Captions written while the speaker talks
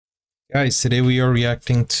Guys, today we are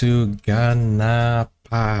reacting to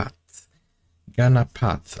Ganapath.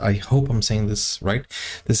 Ganapath. I hope I'm saying this right.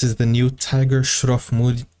 This is the new Tiger Shroff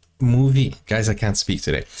movie. Guys, I can't speak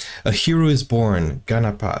today. A Hero is Born,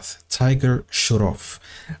 Ganapath, Tiger Shroff.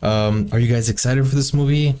 Are you guys excited for this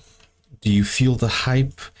movie? Do you feel the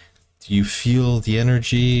hype? Do you feel the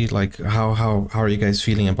energy? Like, how are you guys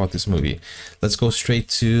feeling about this movie? Let's go straight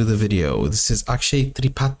to the video. This is Akshay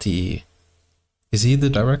Tripathi. Is he the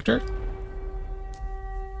director?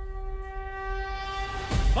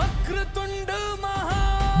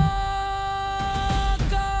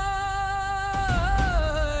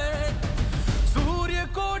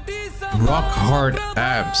 Rock hard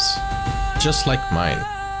abs, just like mine,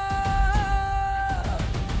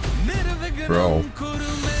 bro.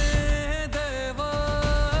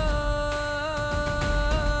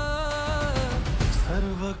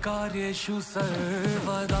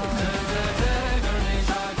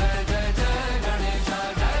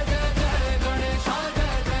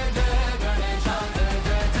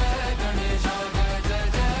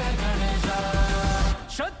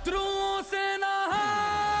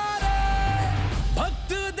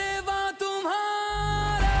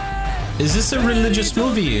 Is this a religious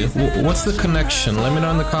movie? What's the connection? Let me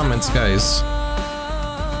know in the comments, guys.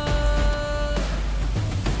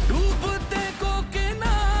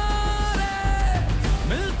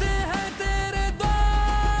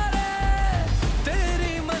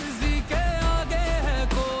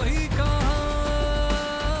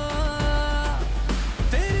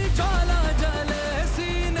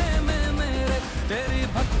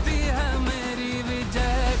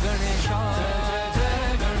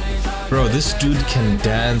 Bro, this dude can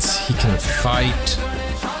dance, he can fight.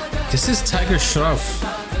 This is Tiger Shroff.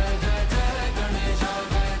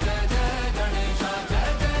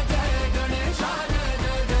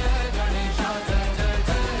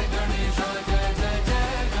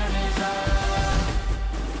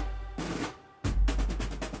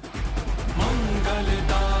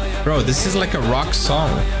 Bro, this is like a rock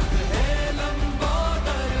song.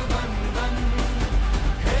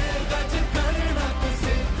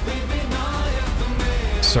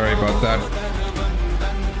 Sorry about that.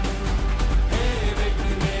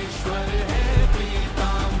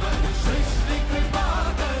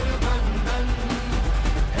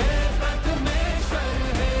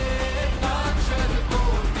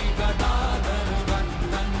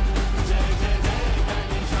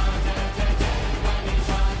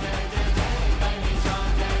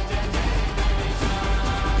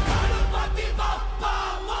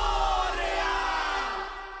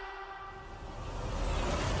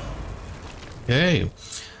 Okay,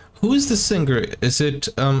 who is the singer? Is it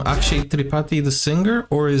Akshay Tripathi the singer,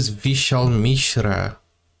 or is Vishal Mishra?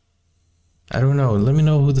 I don't know. Let me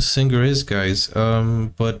know who the singer is, guys.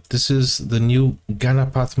 But this is the new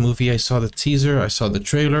Ganapath movie. I saw the teaser, I saw the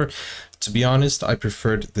trailer. To be honest, I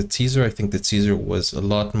preferred the teaser. I think the teaser was a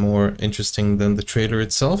lot more interesting than the trailer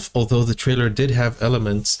itself, although the trailer did have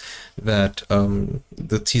elements that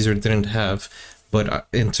the teaser didn't have. But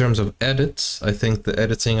in terms of edits, I think the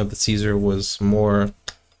editing of the teaser was more,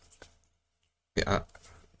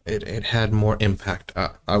 it had more impact,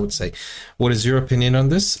 I would say. What is your opinion on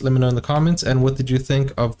this? Let me know in the comments. And what did you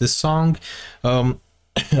think of this song?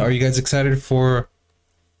 Are you guys excited for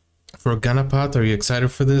Ganapath? Are you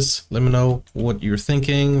excited for this? Let me know what you're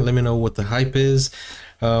thinking. Let me know what the hype is.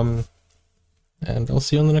 And I'll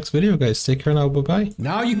see you on the next video, guys. Take care now. Bye-bye.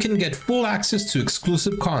 Now you can get full access to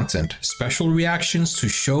exclusive content, special reactions to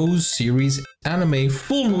shows, series, anime,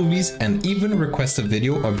 full movies, and even request a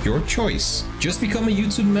video of your choice. Just become a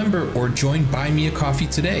YouTube member or join Buy Me a Coffee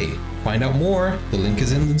today. Find out more. The link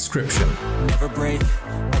is in the description. Never break,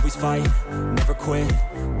 always fight, never quit,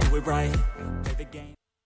 do it right, play the game.